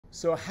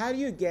So how do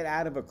you get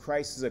out of a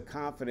crisis of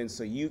confidence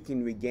so you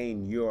can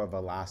regain your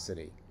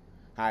velocity?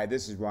 Hi,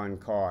 this is Ron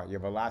Carr, your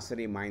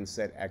velocity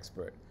mindset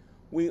expert.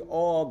 We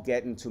all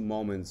get into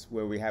moments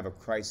where we have a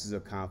crisis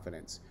of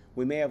confidence.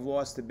 We may have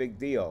lost a big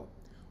deal,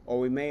 or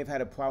we may have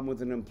had a problem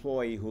with an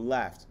employee who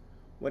left.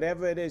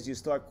 Whatever it is, you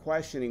start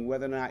questioning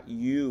whether or not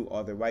you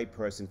are the right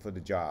person for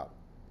the job.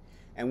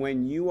 And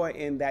when you are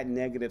in that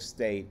negative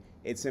state,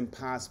 it's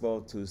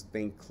impossible to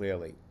think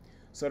clearly.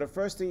 So the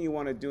first thing you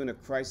want to do in a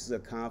crisis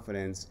of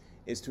confidence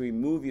is to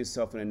remove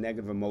yourself from a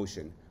negative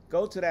emotion.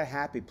 Go to that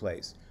happy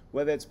place,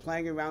 whether it's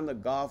playing around the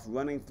golf,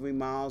 running 3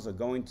 miles, or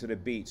going to the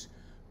beach.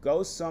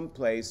 Go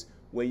someplace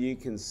where you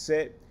can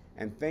sit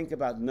and think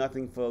about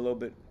nothing for a little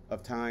bit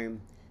of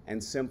time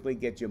and simply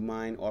get your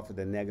mind off of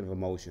the negative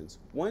emotions.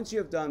 Once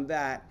you've done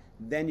that,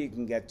 then you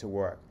can get to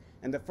work.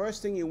 And the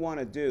first thing you want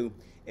to do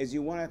is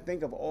you want to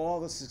think of all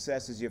the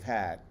successes you've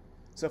had.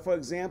 So for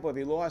example, if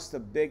you lost a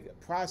big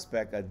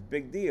prospect, a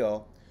big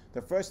deal,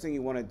 the first thing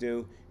you want to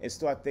do is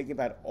start thinking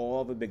about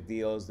all the big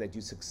deals that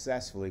you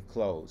successfully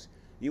closed.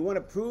 You want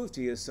to prove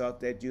to yourself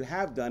that you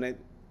have done it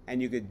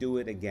and you could do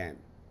it again.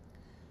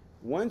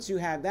 Once you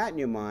have that in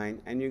your mind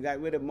and you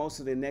got rid of most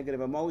of the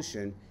negative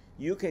emotion,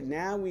 you can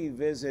now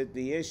revisit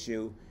the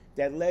issue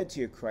that led to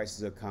your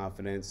crisis of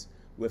confidence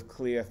with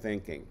clear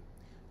thinking.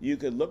 You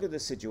could look at the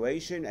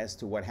situation as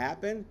to what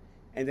happened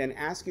and then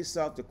ask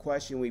yourself the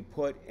question we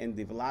put in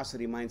the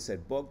Velocity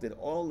Mindset book that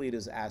all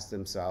leaders ask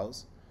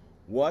themselves: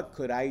 what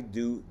could I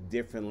do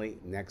differently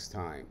next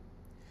time?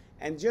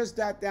 And just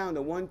jot down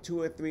the 1,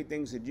 2, or 3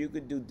 things that you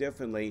could do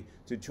differently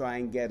to try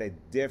and get a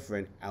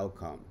different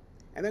outcome.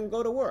 And then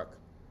go to work.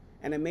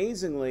 And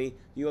amazingly,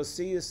 you'll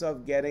see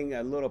yourself getting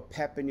a little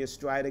pep in your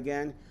stride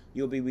again.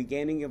 You'll be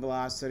regaining your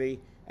velocity.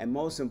 And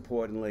most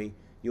importantly,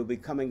 you'll be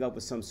coming up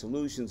with some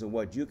solutions on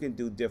what you can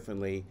do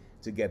differently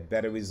to get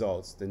better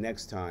results the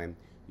next time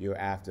you're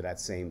after that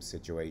same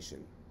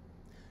situation.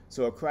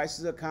 So a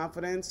crisis of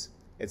confidence,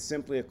 it's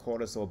simply a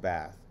cortisol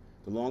bath.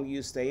 The longer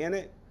you stay in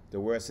it, the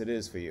worse it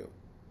is for you.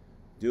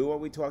 Do what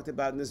we talked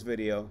about in this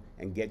video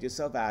and get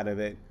yourself out of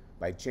it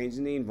by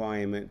changing the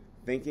environment,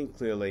 thinking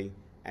clearly,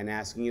 and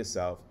asking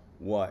yourself,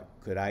 what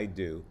could I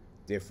do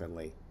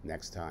differently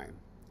next time?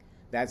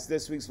 That's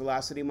this week's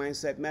Velocity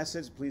Mindset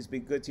message. Please be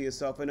good to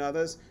yourself and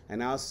others,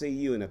 and I'll see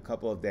you in a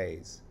couple of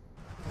days.